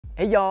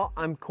Hey y'all,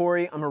 I'm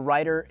Cory. I'm a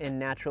writer and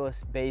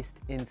naturalist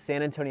based in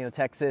San Antonio,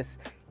 Texas.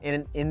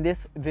 And in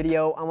this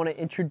video, I want to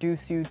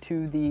introduce you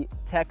to the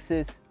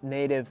Texas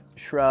native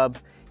shrub,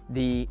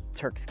 the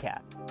Turk's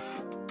cap.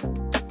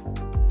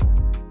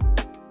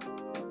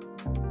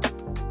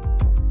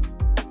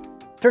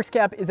 Turk's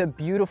cap is a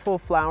beautiful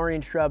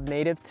flowering shrub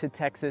native to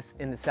Texas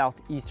in the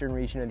southeastern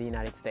region of the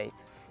United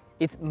States.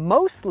 It's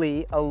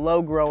mostly a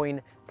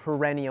low-growing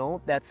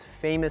perennial that's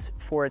famous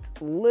for its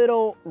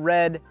little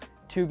red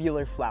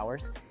tubular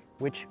flowers,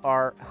 which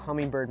are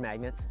hummingbird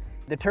magnets.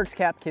 The Turk's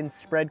cap can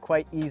spread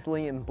quite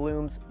easily and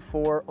blooms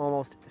for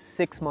almost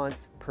 6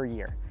 months per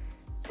year.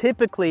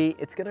 Typically,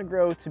 it's gonna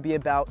grow to be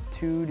about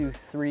 2 to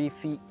 3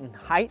 feet in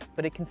height,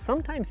 but it can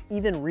sometimes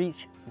even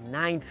reach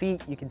 9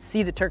 feet. You can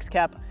see the Turk's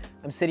cap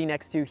I'm sitting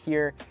next to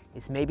here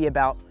is maybe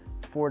about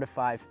 4 to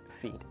 5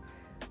 feet.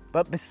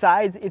 But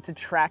besides its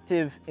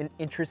attractive and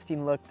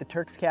interesting look, the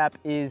Turk's cap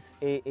is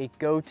a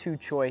go-to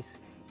choice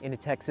in a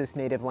Texas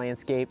native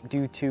landscape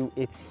due to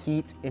its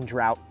heat and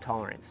drought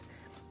tolerance.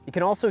 It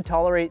can also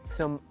tolerate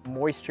some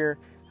moisture,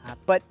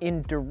 but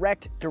in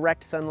direct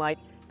sunlight,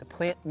 the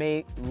plant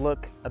may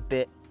look a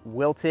bit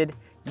wilted.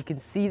 You can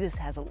see this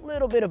has a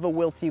little bit of a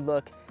wilty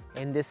look,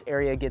 and this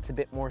area gets a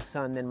bit more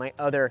sun than my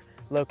other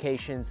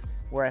locations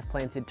where I've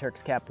planted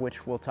Turk's cap,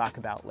 which we'll talk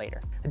about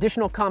later.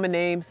 Additional common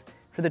names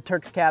for the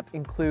Turk's cap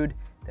include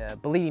the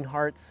bleeding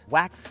hearts,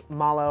 wax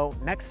mallow,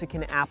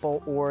 Mexican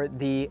apple, or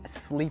the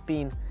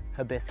sleeping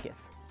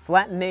hibiscus. Its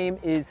Latin name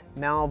is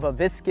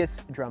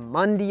Malvaviscus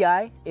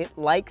dromundii. It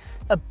likes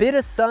a bit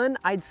of sun,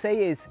 I'd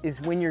say is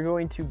when you're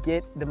going to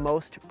get the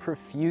most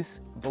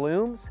profuse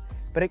blooms,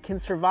 but it can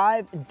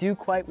survive and do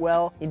quite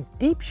well in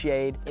deep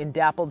shade. In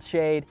dappled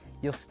shade,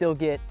 you'll still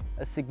get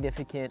a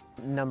significant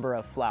number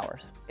of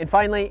flowers. And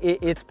finally,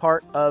 it's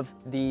part of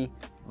the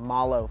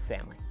mallow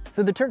family.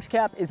 So the Turk's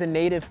cap is a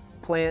native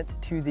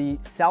plant to the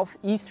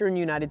southeastern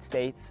United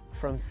States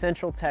from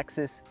central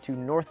Texas to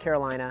North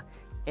Carolina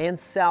and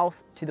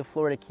south to the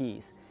Florida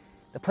Keys.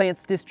 The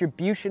plant's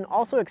distribution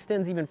also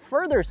extends even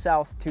further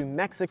south to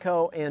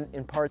Mexico and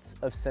in parts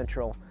of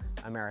Central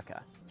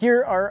America.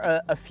 Here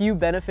are a few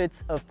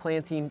benefits of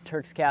planting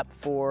Turk's cap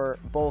for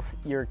both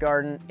your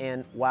garden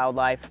and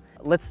wildlife.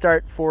 Let's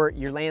start for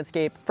your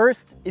landscape.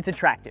 First, it's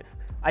attractive.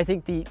 I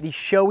think the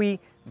showy,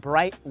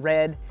 bright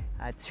red,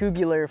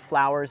 tubular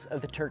flowers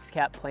of the Turk's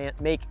cap plant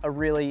make a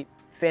really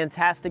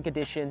fantastic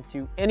addition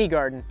to any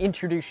garden,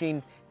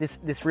 introducing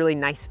this really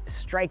nice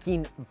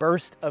striking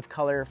burst of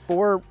color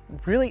for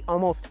really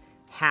almost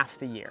half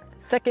the year.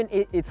 Second,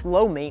 it's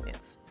low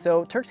maintenance.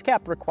 So Turk's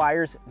cap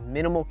requires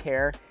minimal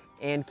care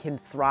and can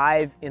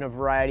thrive in a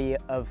variety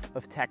of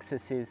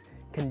Texas's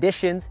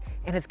conditions,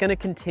 and it's gonna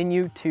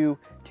continue to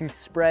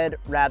spread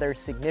rather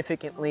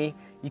significantly.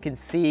 You can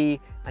see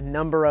a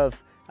number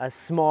of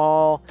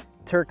small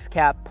Turk's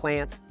cap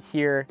plants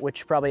here,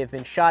 which probably have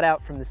been shot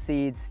out from the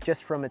seeds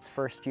just from its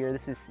first year.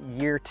 This is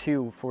year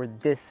 2 for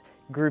this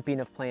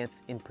grouping of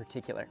plants in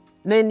particular.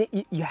 And then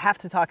you have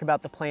to talk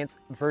about the plant's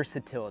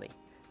versatility.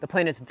 The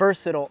plant is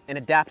versatile and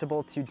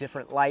adaptable to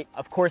different light.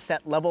 Of course,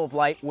 that level of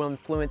light will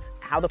influence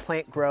how the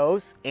plant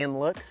grows and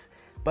looks,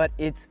 but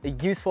it's a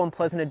useful and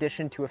pleasant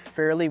addition to a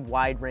fairly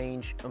wide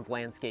range of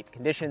landscape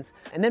conditions.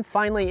 And then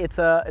finally, it's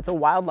a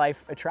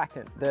wildlife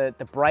attractant.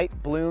 The bright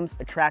blooms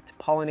attract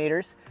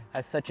pollinators,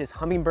 such as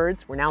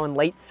hummingbirds. We're now in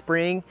late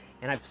spring,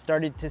 and I've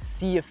started to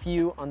see a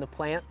few on the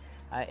plant.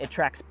 It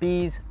attracts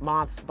bees,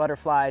 moths,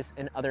 butterflies,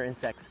 and other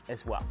insects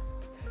as well.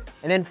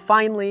 And then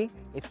finally,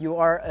 if you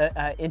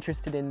are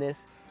interested in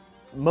this,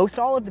 most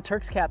all of the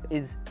Turk's cap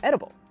is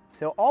edible.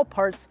 So all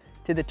parts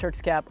to the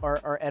Turk's cap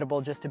are edible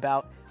just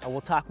about.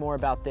 We'll talk more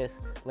about this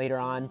later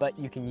on, but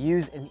you can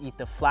use and eat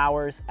the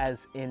flowers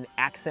as an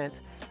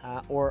accent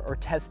or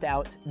test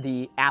out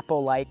the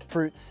apple-like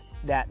fruits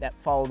that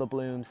follow the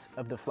blooms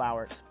of the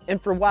flowers.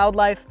 And for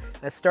wildlife,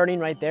 starting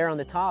right there on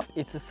the top,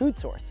 it's a food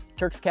source.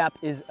 Turk's cap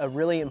is a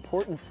really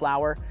important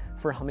flower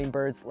for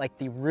hummingbirds like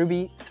the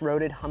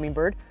ruby-throated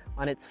hummingbird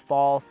on its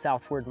fall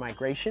southward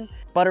migration.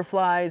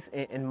 Butterflies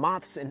and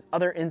moths and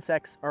other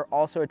insects are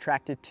also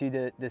attracted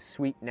to the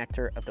sweet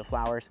nectar of the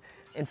flowers.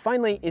 And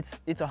finally, it's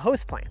a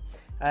host plant.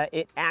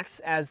 It acts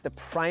as the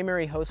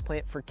primary host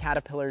plant for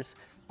caterpillars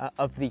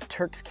of the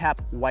Turk's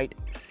cap white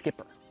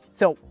skipper.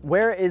 So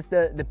where is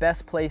the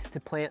best place to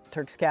plant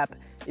Turk's cap?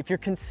 If you're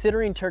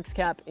considering Turk's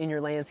cap in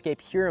your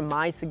landscape, here are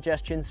my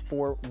suggestions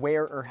for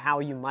where or how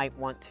you might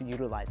want to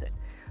utilize it.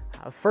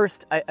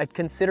 First, I'd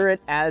consider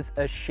it as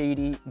a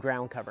shady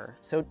ground cover.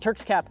 So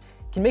Turk's cap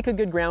can make a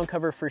good ground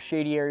cover for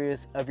shady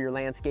areas of your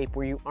landscape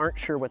where you aren't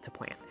sure what to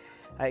plant.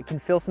 It can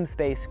fill some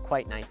space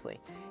quite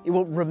nicely. It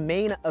will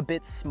remain a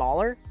bit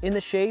smaller in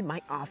the shade,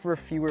 might offer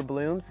fewer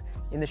blooms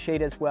in the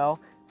shade as well,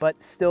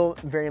 but still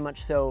very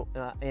much so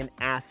an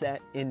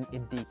asset in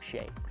deep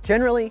shade.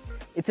 Generally,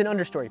 it's an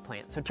understory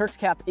plant, so Turk's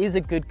cap is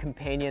a good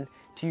companion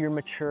to your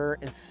mature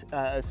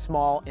and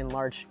small and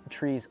large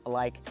trees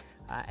alike,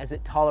 as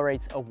it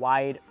tolerates a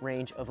wide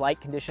range of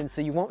light conditions,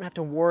 so you won't have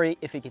to worry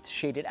if it gets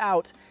shaded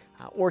out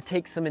or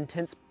takes some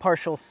intense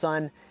partial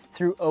sun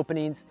through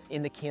openings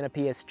in the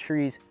canopy as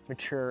trees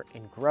mature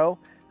and grow.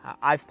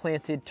 I've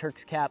planted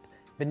Turk's cap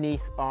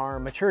beneath our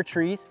mature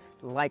trees,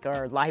 like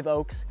our live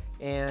oaks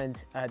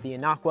and the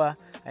Inaqua.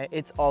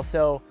 It's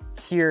also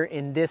here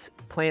in this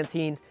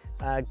planting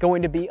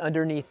going to be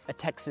underneath a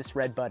Texas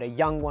redbud, a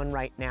young one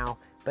right now,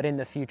 but in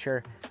the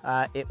future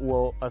it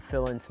will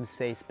fill in some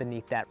space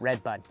beneath that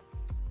redbud.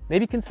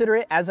 Maybe consider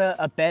it as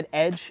a bed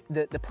edge.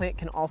 The plant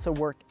can also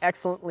work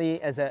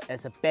excellently as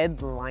a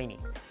bed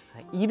lining.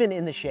 Even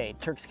in the shade,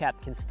 Turk's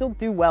cap can still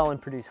do well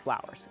and produce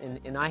flowers.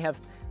 And I have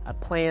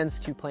plans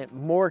to plant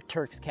more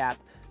Turk's cap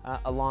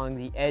along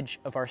the edge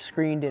of our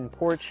screened-in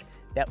porch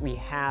that we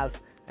have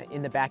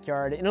in the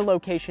backyard in a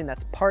location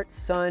that's part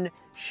sun,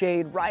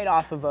 shade, right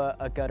off of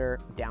a gutter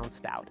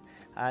downspout.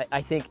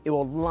 I think it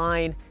will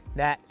line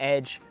that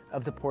edge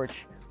of the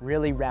porch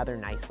really rather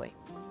nicely.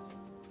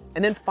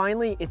 And then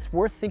finally, it's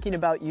worth thinking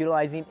about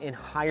utilizing in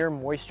higher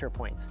moisture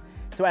points.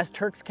 So as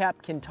Turk's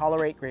cap can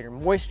tolerate greater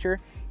moisture,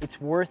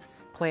 it's worth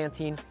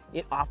planting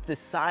it off the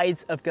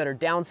sides of gutter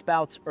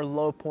downspouts or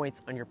low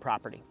points on your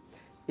property.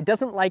 It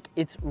doesn't like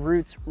its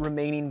roots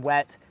remaining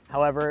wet,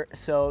 however,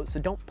 so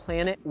don't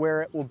plant it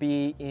where it will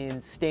be in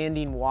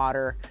standing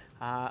water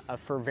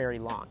for very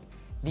long.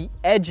 The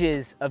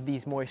edges of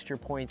these moisture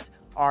points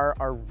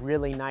are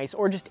really nice,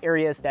 or just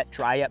areas that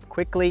dry up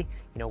quickly.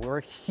 You know,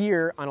 we're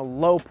here on a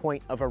low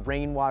point of a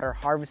rainwater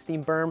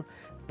harvesting berm,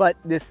 but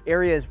this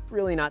area is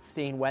really not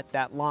staying wet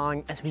that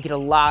long as we get a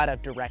lot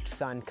of direct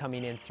sun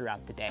coming in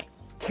throughout the day.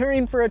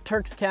 Caring for a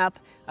Turk's cap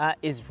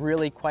is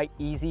really quite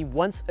easy.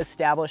 Once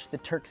established, the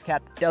Turk's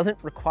cap doesn't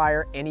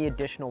require any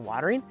additional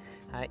watering.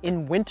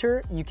 In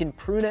winter, you can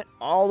prune it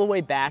all the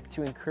way back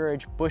to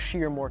encourage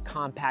bushier, more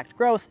compact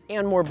growth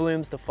and more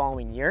blooms the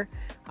following year.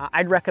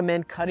 I'd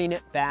recommend cutting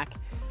it back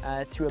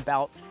to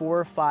about 4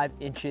 or 5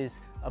 inches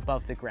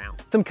above the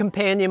ground. Some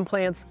companion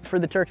plants for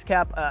the Turk's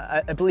cap.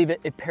 I believe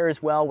it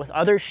pairs well with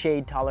other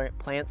shade-tolerant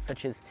plants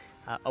such as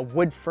a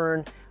wood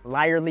fern,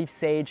 lyre leaf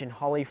sage, and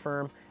holly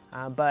fern,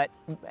 but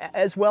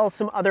as well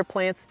some other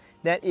plants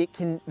that it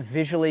can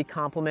visually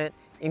complement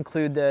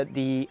include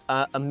the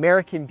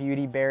American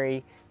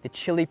beautyberry, the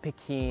chili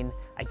pekin,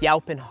 a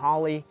yelpin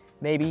holly,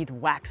 maybe the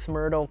wax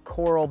myrtle,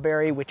 coral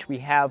berry, which we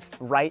have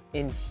right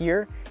in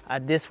here.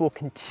 This will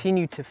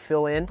continue to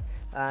fill in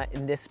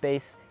this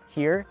space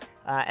here.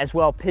 As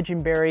well,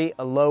 pigeonberry,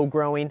 a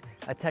low-growing,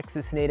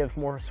 Texas native,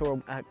 more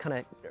sort of kind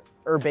of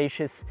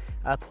herbaceous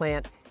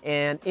plant,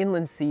 and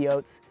inland sea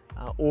oats,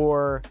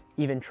 or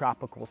even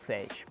tropical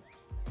sage.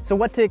 So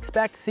what to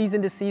expect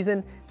season to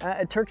season?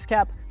 A Turk's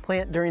cap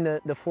plant during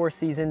the 4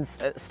 seasons,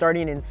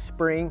 starting in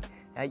spring.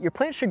 Your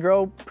plant should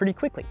grow pretty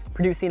quickly,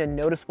 producing a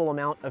noticeable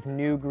amount of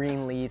new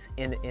green leaves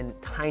in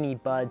tiny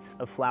buds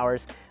of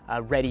flowers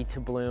ready to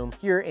bloom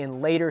here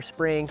in later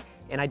spring.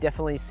 And I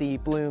definitely see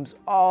blooms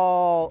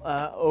all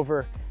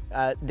over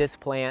this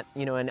plant,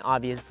 you know, and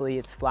obviously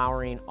it's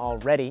flowering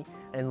already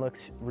and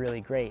looks really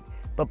great.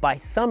 But by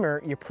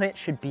summer, your plant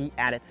should be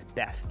at its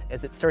best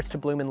as it starts to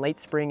bloom in late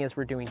spring, as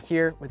we're doing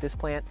here with this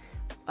plant.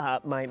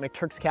 My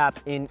Turk's cap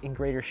in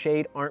greater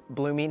shade aren't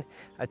blooming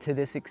to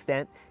this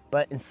extent,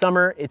 but in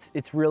summer,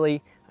 it's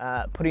really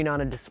putting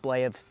on a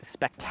display of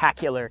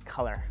spectacular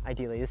color.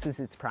 Ideally, this is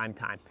its prime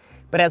time.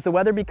 But as the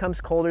weather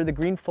becomes colder, the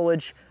green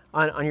foliage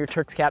on your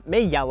Turk's cap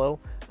may yellow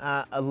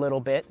a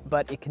little bit,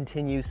 but it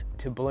continues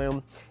to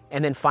bloom.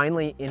 And then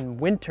finally, in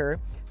winter,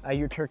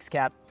 your Turk's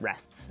cap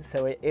rests.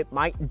 So it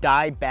might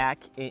die back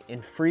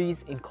and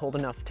freeze in cold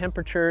enough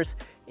temperatures.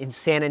 In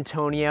San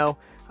Antonio,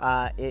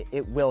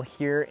 it will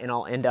here, and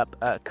I'll end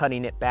up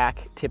cutting it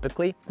back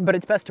typically. But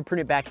it's best to prune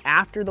it back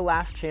after the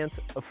last chance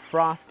of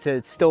frost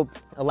to still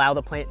allow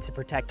the plant to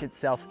protect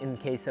itself in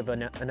case of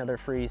another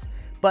freeze.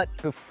 But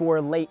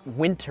before late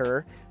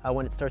winter,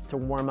 when it starts to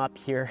warm up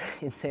here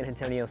in San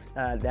Antonio,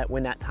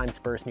 when that time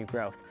spurs new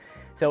growth.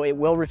 So it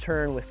will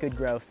return with good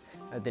growth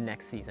the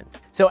next season.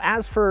 So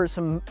as for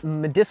some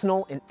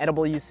medicinal and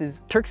edible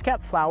uses, Turk's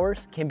cap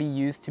flowers can be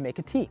used to make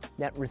a tea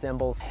that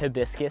resembles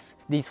hibiscus.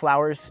 These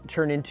flowers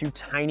turn into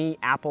tiny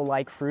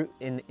apple-like fruit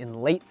in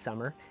late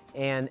summer,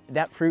 and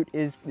that fruit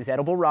is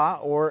edible raw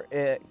or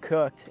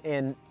cooked,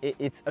 and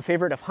it's a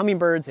favorite of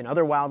hummingbirds and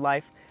other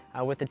wildlife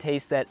with a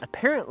taste that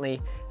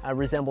apparently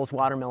resembles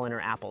watermelon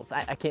or apples.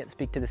 I can't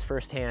speak to this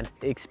firsthand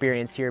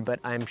experience here, but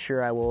I'm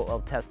sure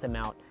I'll test them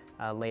out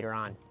later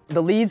on.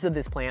 The leaves of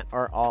this plant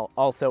are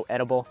also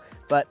edible,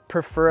 but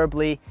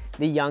preferably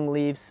the young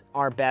leaves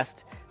are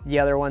best. The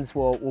other ones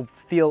will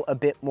feel a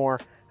bit more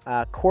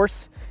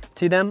coarse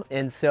to them,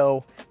 and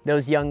so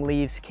those young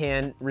leaves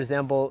can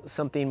resemble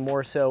something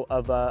more so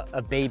of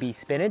a baby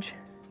spinach.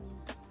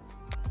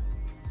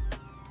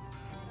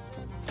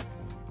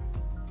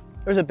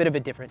 There's a bit of a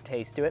different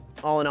taste to it.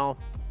 All in all,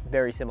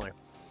 very similar.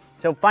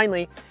 So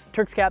finally,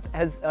 Turk's cap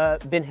has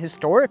been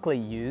historically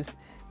used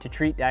to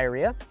treat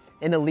diarrhea,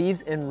 and the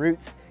leaves and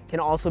roots can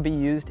also be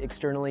used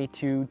externally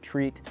to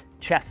treat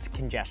chest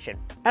congestion.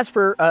 As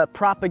for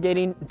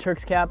propagating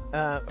Turk's cap,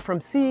 from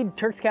seed,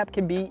 Turk's cap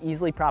can be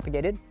easily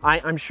propagated.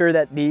 I'm sure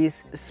that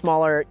these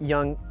smaller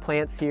young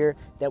plants here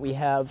that we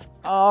have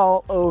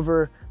all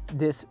over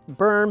this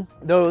berm.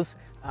 Those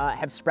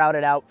have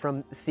sprouted out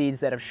from seeds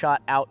that have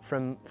shot out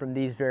from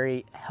these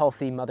very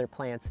healthy mother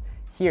plants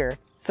here.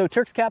 So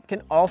Turk's cap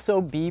can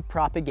also be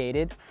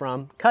propagated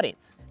from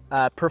cuttings,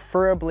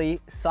 preferably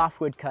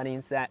softwood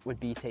cuttings that would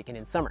be taken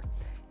in summer.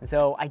 And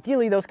so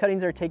ideally those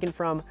cuttings are taken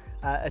from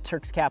a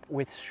Turk's cap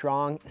with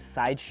strong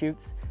side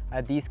shoots.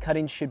 These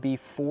cuttings should be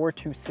 4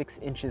 to 6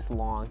 inches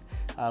long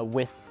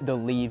with the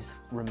leaves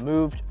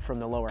removed from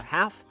the lower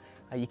half.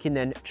 You can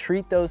then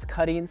treat those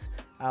cuttings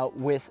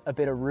with a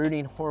bit of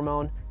rooting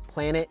hormone,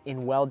 plant it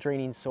in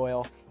well-draining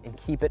soil, and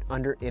keep it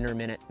under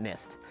intermittent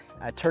mist.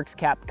 Turk's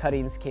cap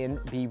cuttings can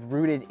be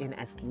rooted in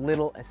as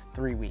little as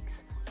 3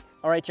 weeks.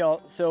 All right,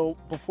 y'all, so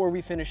before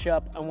we finish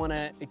up, I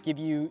wanna give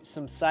you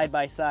some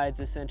side-by-sides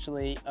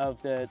essentially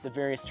of the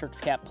various Turk's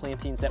cap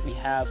plantings that we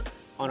have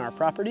on our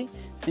property,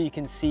 so you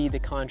can see the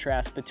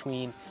contrast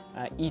between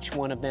each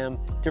one of them,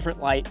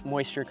 different light,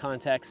 moisture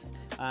contexts,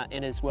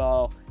 and as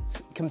well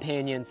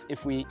companions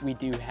if we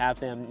do have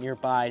them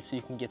nearby, so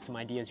you can get some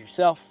ideas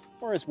yourself,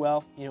 or as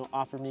well, you know,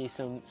 offer me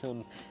some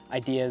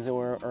ideas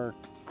or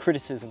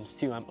criticisms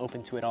too. I'm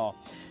open to it all.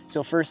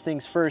 So first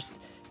things first,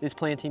 this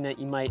planting that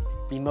you might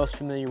be most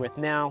familiar with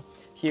now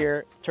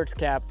here, Turk's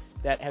cap,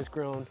 that has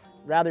grown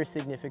rather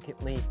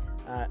significantly,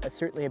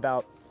 certainly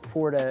about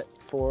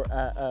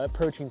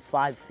approaching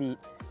 5 feet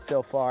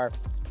so far.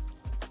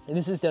 And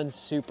this has done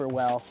super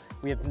well.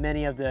 We have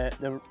many of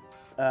the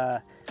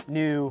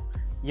new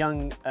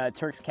young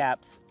Turk's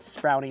caps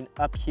sprouting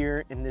up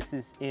here, and this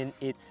is in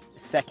its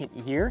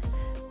 2nd year.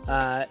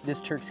 This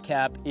Turk's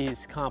cap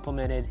is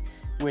complemented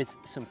with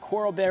some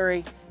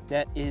coralberry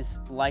that is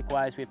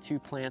likewise. We have 2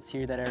 plants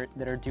here that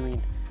are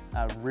doing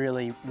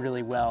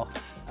really well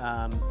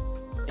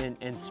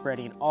and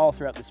spreading all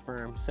throughout the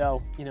sperm.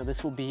 So, you know,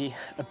 this will be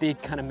a big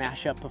kind of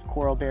mashup of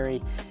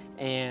coralberry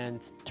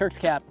and Turk's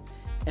cap.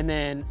 And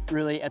then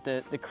really at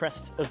the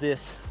crest of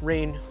this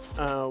rain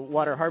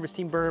water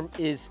harvesting berm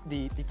is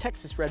the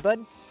Texas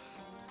redbud,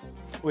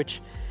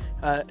 which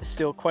is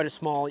still quite a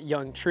small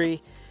young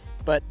tree,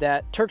 but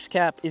that Turk's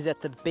cap is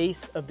at the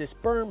base of this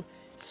berm.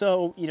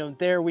 So, you know,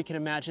 there we can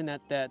imagine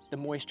that the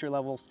moisture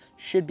levels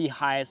should be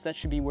highest. That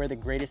should be where the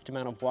greatest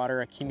amount of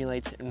water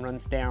accumulates and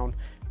runs down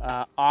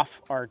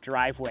off our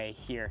driveway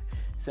here.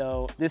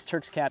 So this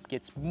Turk's cap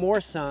gets more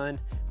sun,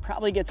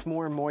 probably gets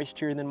more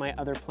moisture than my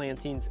other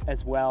plantings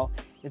as well.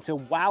 And so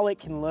while it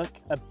can look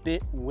a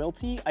bit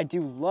wilty, I do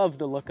love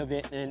the look of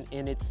it, and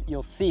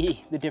you'll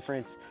see the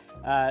difference,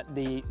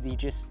 the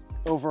just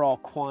overall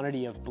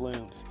quantity of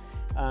blooms.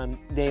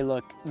 They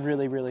look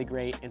really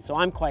great, and so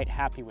I'm quite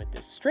happy with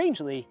this.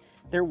 Strangely,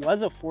 there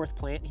was a 4th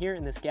plant here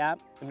in this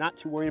gap. I'm not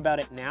too worried about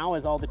it now,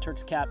 as all the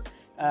Turk's cap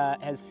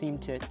has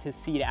seemed to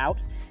seed out,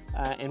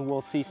 and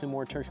we'll see some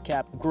more Turk's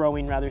cap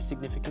growing rather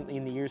significantly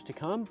in the years to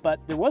come. But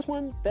there was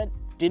one that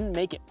didn't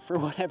make it for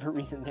whatever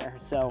reason there.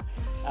 So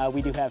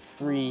we do have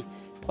 3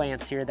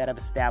 plants here that have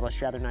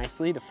established rather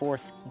nicely. The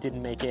 4th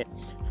didn't make it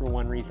for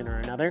one reason or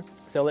another.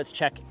 So let's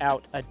check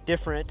out a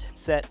different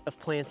set of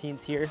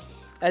plantings here.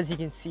 As you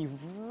can see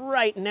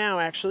right now,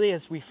 actually,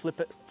 as we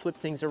flip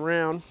things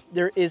around,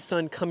 there is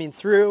sun coming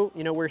through.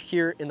 You know, we're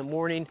here in the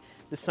morning.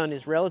 The sun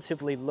is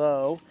relatively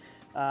low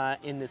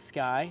in the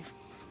sky.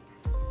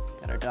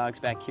 Got our dogs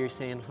back here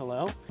saying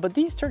hello. But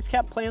these Turk's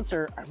cap plants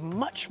are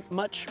much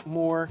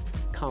more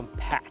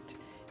compact,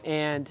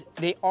 and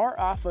they are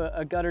off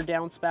a gutter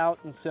downspout,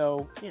 and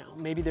so, you know,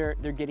 maybe they're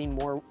getting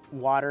more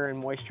water and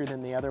moisture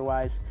than they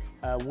otherwise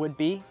would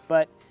be.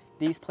 But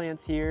these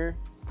plants here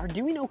are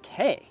doing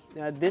okay.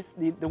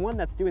 The one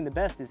that's doing the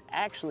best is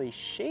actually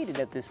shaded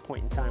at this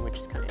point in time, which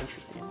is kind of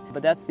interesting.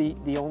 But that's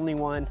the only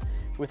one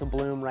with a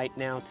bloom right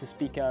now to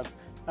speak of.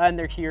 And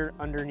they're here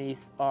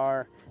underneath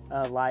our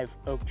live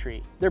oak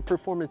tree. Their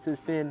performance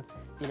has been,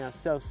 you know,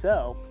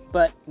 so-so,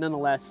 but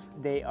nonetheless,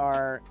 they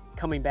are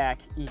coming back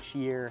each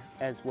year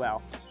as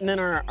well. And then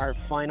our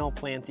final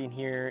planting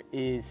here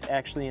is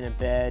actually in a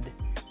bed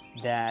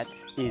that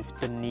is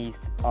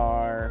beneath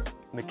our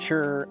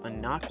mature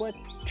Anakwa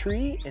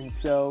tree, and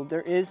so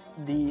there is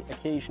the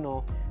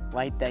occasional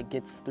light that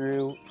gets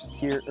through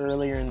here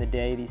earlier in the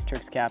day. These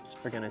Turk's caps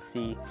are going to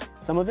see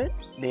some of it.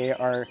 They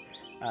are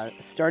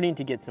starting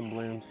to get some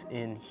blooms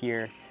in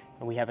here,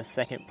 and we have a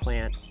 2nd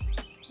plant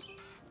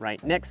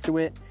right next to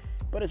it.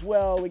 But as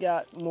well, we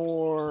got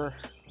more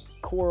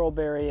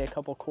coralberry, a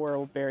couple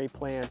coralberry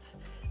plants.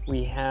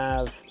 We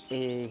have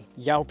a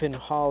Yaupon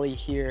holly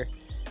here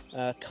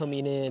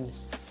coming in,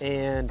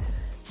 and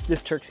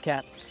this Turk's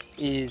cap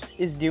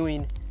is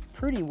doing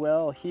pretty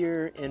well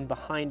here, and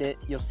behind it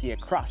you'll see a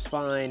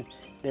crossvine.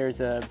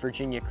 There's a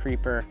Virginia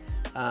creeper,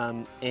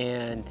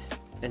 and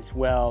as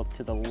well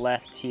to the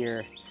left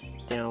here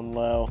down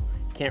low,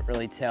 can't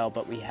really tell,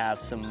 but we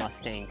have some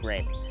Mustang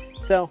grape.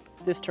 So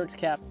this Turk's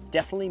cap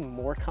definitely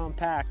more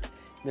compact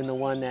than the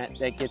one that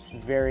gets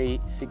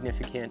very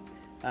significant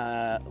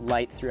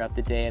light throughout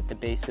the day at the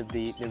base of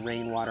the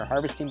rainwater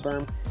harvesting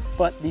berm.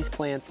 But these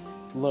plants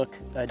look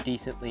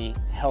decently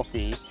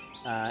healthy,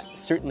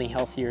 certainly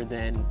healthier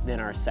than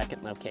our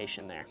 2nd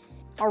location there.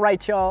 All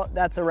right, y'all,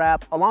 that's a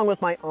wrap. Along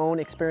with my own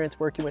experience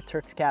working with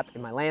Turk's cap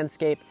in my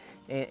landscape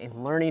and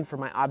learning from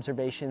my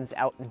observations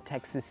out in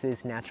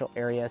Texas's natural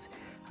areas,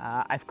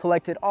 I've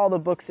collected all the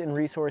books and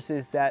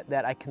resources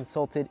that I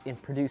consulted in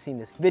producing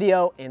this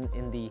video and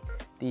in the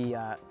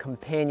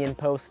companion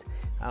post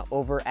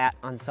over at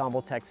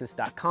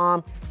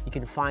ensembletexas.com. You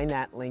can find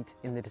that linked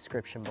in the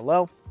description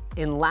below.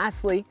 And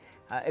lastly,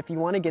 if you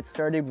want to get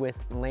started with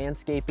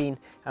landscaping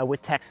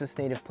with Texas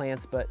native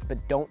plants, but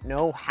don't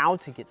know how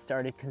to get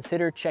started,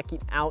 consider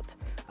checking out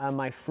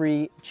my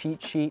free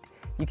cheat sheet.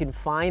 You can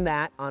find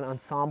that on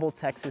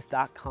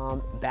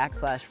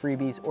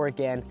ensembletexas.com/freebies, or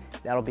again,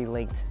 that'll be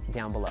linked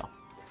down below.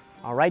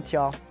 All right,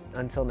 y'all,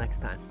 until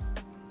next time.